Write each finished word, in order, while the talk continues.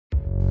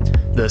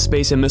The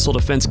Space and Missile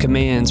Defense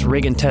Command's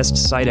Reagan Test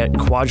Site at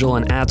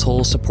Kwajalein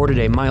Atoll supported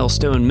a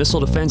milestone Missile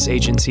Defense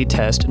Agency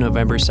test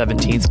November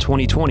 17,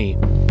 2020.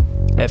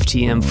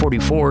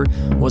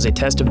 FTM-44 was a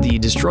test of the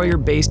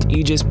destroyer-based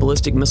Aegis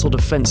ballistic missile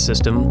defense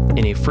system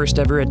in a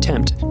first-ever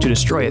attempt to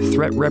destroy a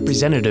threat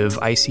representative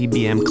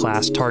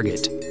ICBM-class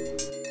target.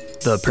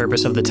 The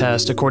purpose of the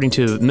test, according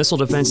to Missile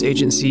Defense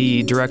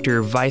Agency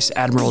Director Vice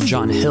Admiral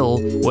John Hill,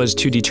 was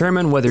to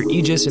determine whether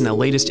Aegis, in the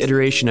latest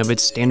iteration of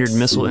its standard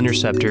missile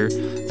interceptor,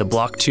 the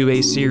Block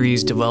 2A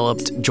series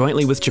developed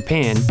jointly with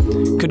Japan,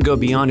 could go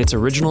beyond its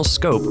original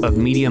scope of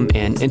medium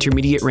and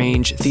intermediate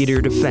range theater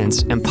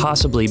defense and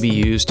possibly be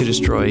used to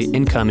destroy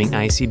incoming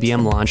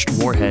ICBM-launched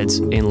warheads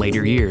in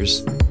later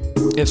years.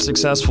 If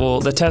successful,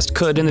 the test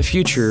could, in the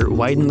future,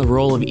 widen the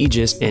role of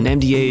Aegis in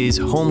MDA's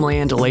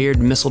Homeland Layered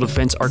Missile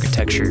Defense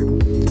Architecture,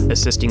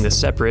 assisting the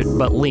separate,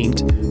 but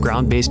linked,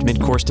 ground-based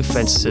mid-course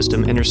defense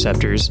system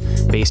interceptors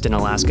based in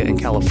Alaska and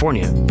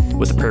California,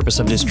 with the purpose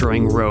of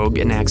destroying rogue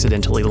and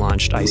accidentally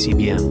launched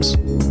ICBMs.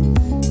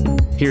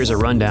 Here's a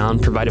rundown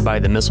provided by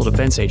the Missile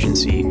Defense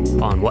Agency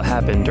on what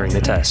happened during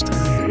the test.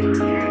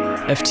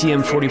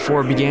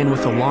 FTM-44 began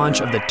with the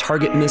launch of the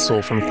target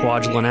missile from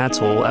Kwajalein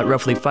Atoll at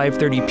roughly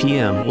 5:30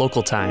 p.m.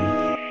 local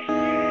time.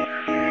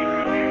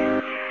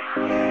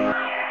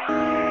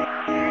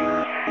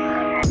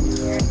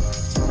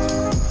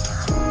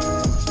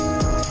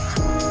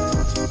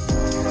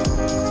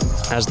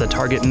 As the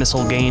target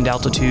missile gained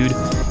altitude,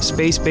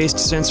 space-based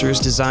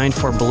sensors designed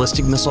for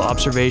ballistic missile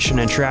observation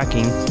and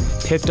tracking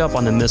picked up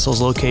on the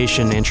missile's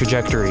location and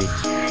trajectory.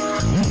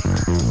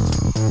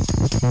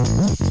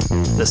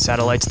 The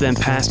satellites then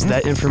passed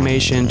that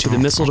information to the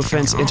Missile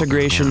Defense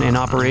Integration and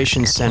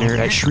Operations Center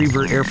at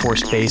Schriever Air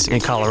Force Base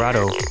in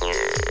Colorado.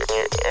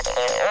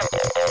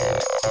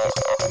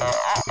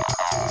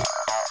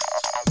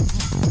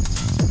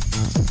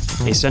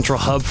 A central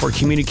hub for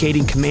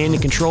communicating command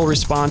and control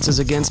responses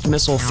against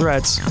missile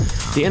threats,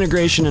 the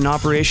Integration and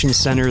Operations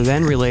Center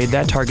then relayed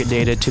that target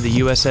data to the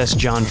USS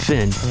John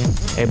Finn,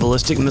 a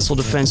ballistic missile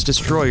defense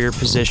destroyer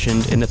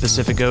positioned in the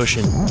Pacific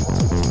Ocean.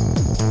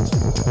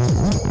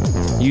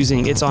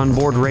 Using its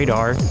onboard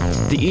radar,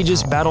 the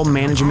Aegis battle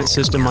management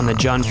system on the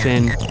John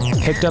Finn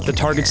picked up the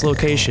target's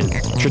location,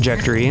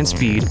 trajectory, and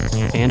speed,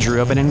 and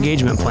drew up an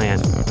engagement plan.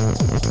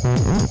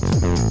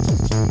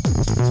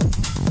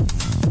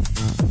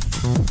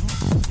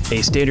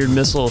 A Standard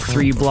Missile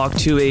 3 Block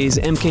 2A's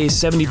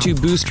Mk-72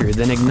 booster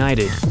then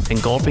ignited,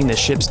 engulfing the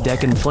ship's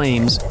deck in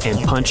flames and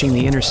punching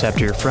the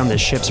interceptor from the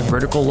ship's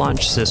vertical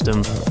launch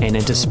system and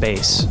into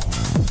space.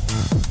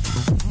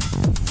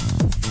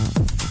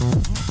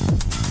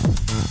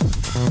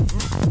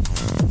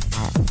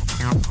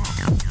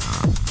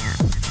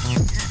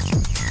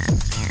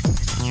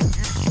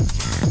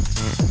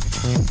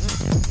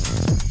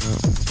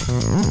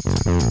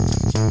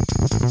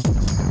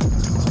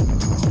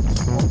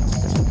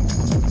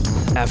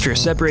 After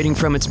separating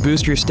from its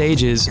booster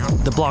stages,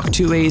 the Block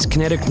 2A's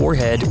kinetic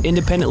warhead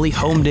independently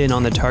homed in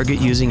on the target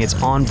using its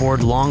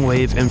onboard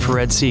long-wave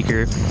infrared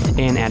seeker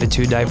and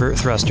attitude divert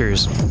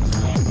thrusters,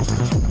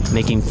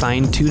 making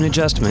fine-tune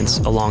adjustments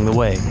along the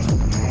way.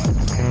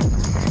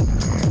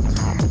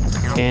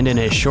 And in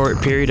a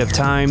short period of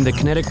time, the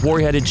kinetic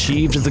warhead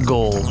achieved the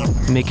goal,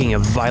 making a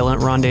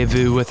violent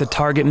rendezvous with a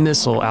target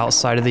missile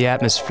outside of the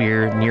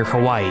atmosphere near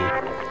Hawaii,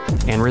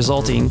 and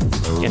resulting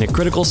in a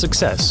critical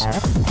success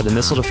for the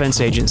Missile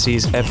Defense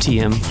Agency's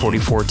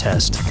FTM-44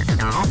 test.